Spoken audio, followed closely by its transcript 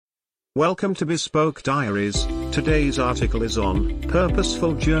Welcome to Bespoke Diaries. Today's article is on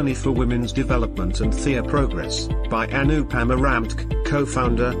Purposeful Journey for Women's Development and Theatre Progress by Anupama Ramtk,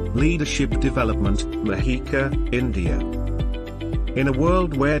 co-founder, Leadership Development, Mahika, India. In a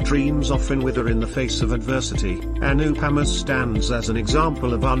world where dreams often wither in the face of adversity, Anupama stands as an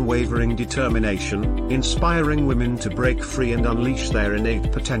example of unwavering determination, inspiring women to break free and unleash their innate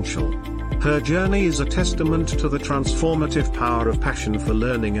potential. Her journey is a testament to the transformative power of passion for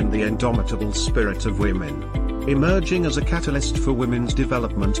learning and the indomitable spirit of women. Emerging as a catalyst for women's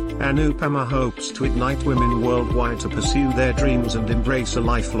development, Anupama hopes to ignite women worldwide to pursue their dreams and embrace a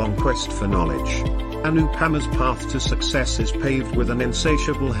lifelong quest for knowledge. Anupama's path to success is paved with an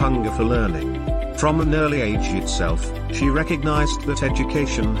insatiable hunger for learning. From an early age itself, she recognized that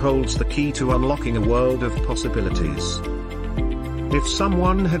education holds the key to unlocking a world of possibilities. If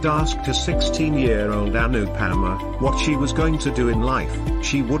someone had asked a 16-year-old Anupama what she was going to do in life,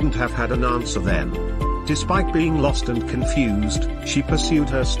 she wouldn't have had an answer then. Despite being lost and confused, she pursued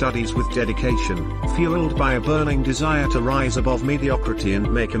her studies with dedication, fueled by a burning desire to rise above mediocrity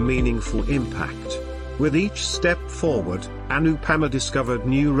and make a meaningful impact. With each step forward, Anupama discovered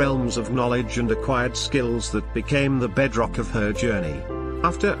new realms of knowledge and acquired skills that became the bedrock of her journey.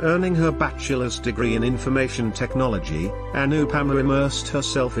 After earning her bachelor's degree in information technology, Anupama immersed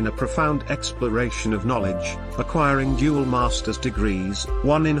herself in a profound exploration of knowledge, acquiring dual master's degrees,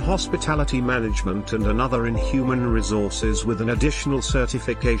 one in hospitality management and another in human resources with an additional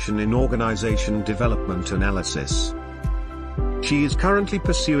certification in organization development analysis. She is currently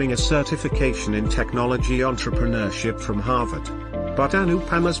pursuing a certification in technology entrepreneurship from Harvard. But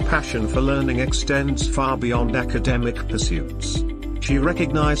Anupama's passion for learning extends far beyond academic pursuits. She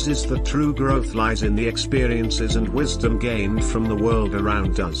recognizes that true growth lies in the experiences and wisdom gained from the world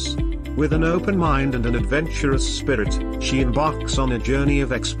around us. With an open mind and an adventurous spirit, she embarks on a journey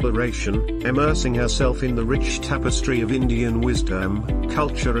of exploration, immersing herself in the rich tapestry of Indian wisdom,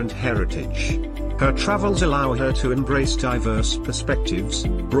 culture and heritage. Her travels allow her to embrace diverse perspectives,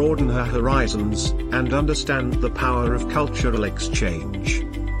 broaden her horizons, and understand the power of cultural exchange.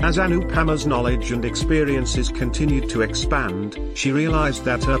 As Anupama's knowledge and experiences continued to expand, she realized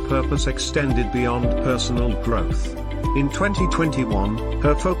that her purpose extended beyond personal growth. In 2021,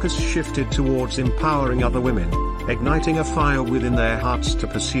 her focus shifted towards empowering other women, igniting a fire within their hearts to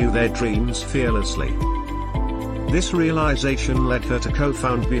pursue their dreams fearlessly. This realization led her to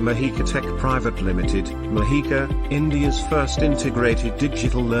co-found Mahika Tech Private Limited, Mahika, India's first integrated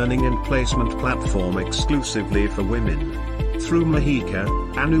digital learning and placement platform exclusively for women. Through Mahika,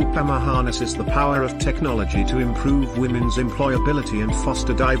 Anupama harnesses the power of technology to improve women's employability and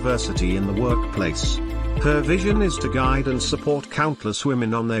foster diversity in the workplace. Her vision is to guide and support countless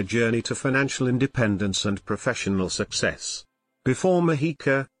women on their journey to financial independence and professional success. Before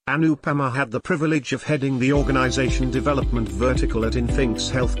Mahika, Anupama had the privilege of heading the organization development vertical at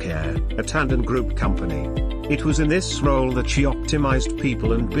Infinx Healthcare, a Tandon Group company. It was in this role that she optimized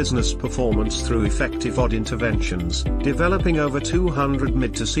people and business performance through effective odd interventions, developing over 200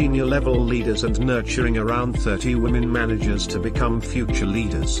 mid to senior level leaders and nurturing around 30 women managers to become future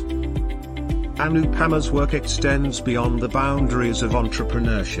leaders. Anupama's work extends beyond the boundaries of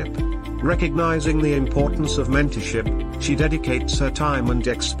entrepreneurship. Recognizing the importance of mentorship, she dedicates her time and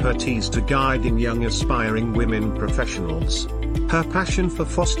expertise to guiding young aspiring women professionals. Her passion for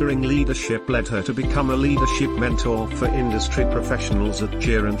fostering leadership led her to become a leadership mentor for industry professionals at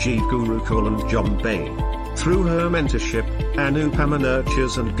Chiranjeev Gurukul and Bombay. Through her mentorship, Anupama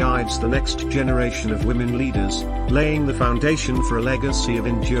nurtures and guides the next generation of women leaders, laying the foundation for a legacy of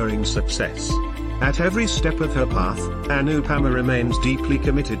enduring success. At every step of her path, Anupama remains deeply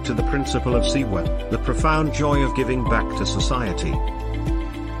committed to the principle of Seva, the profound joy of giving back to society.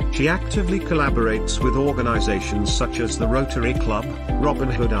 She actively collaborates with organizations such as the Rotary Club, Robin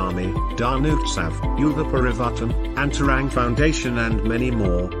Hood Army, Dhanutsav, Yuva Parivartan, Antarang Foundation and many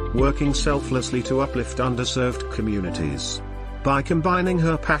more, working selflessly to uplift underserved communities. By combining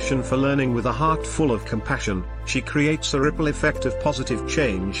her passion for learning with a heart full of compassion, she creates a ripple effect of positive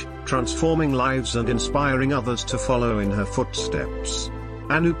change, transforming lives and inspiring others to follow in her footsteps.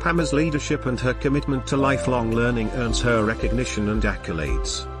 Anupama's leadership and her commitment to lifelong learning earns her recognition and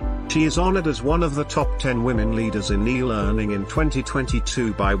accolades. She is honored as one of the top 10 women leaders in e-learning in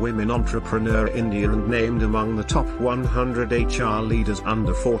 2022 by Women Entrepreneur India and named among the top 100 HR leaders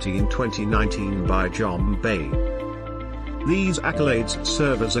under 40 in 2019 by Bombay. These accolades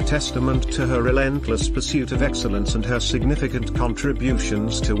serve as a testament to her relentless pursuit of excellence and her significant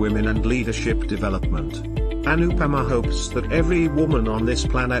contributions to women and leadership development. Anupama hopes that every woman on this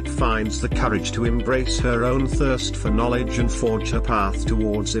planet finds the courage to embrace her own thirst for knowledge and forge her path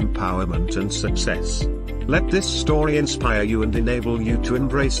towards empowerment and success. Let this story inspire you and enable you to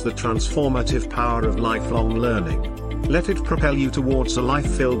embrace the transformative power of lifelong learning. Let it propel you towards a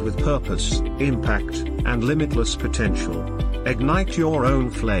life filled with purpose, impact, and limitless potential. Ignite your own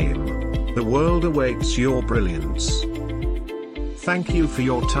flame. The world awaits your brilliance. Thank you for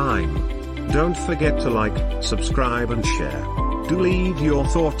your time. Don't forget to like, subscribe and share. Do leave your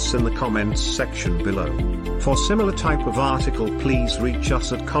thoughts in the comments section below. For similar type of article, please reach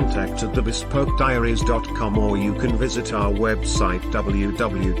us at contact@thebespokediaries.com, or you can visit our website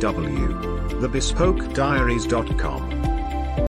www.thebespokediaries.com.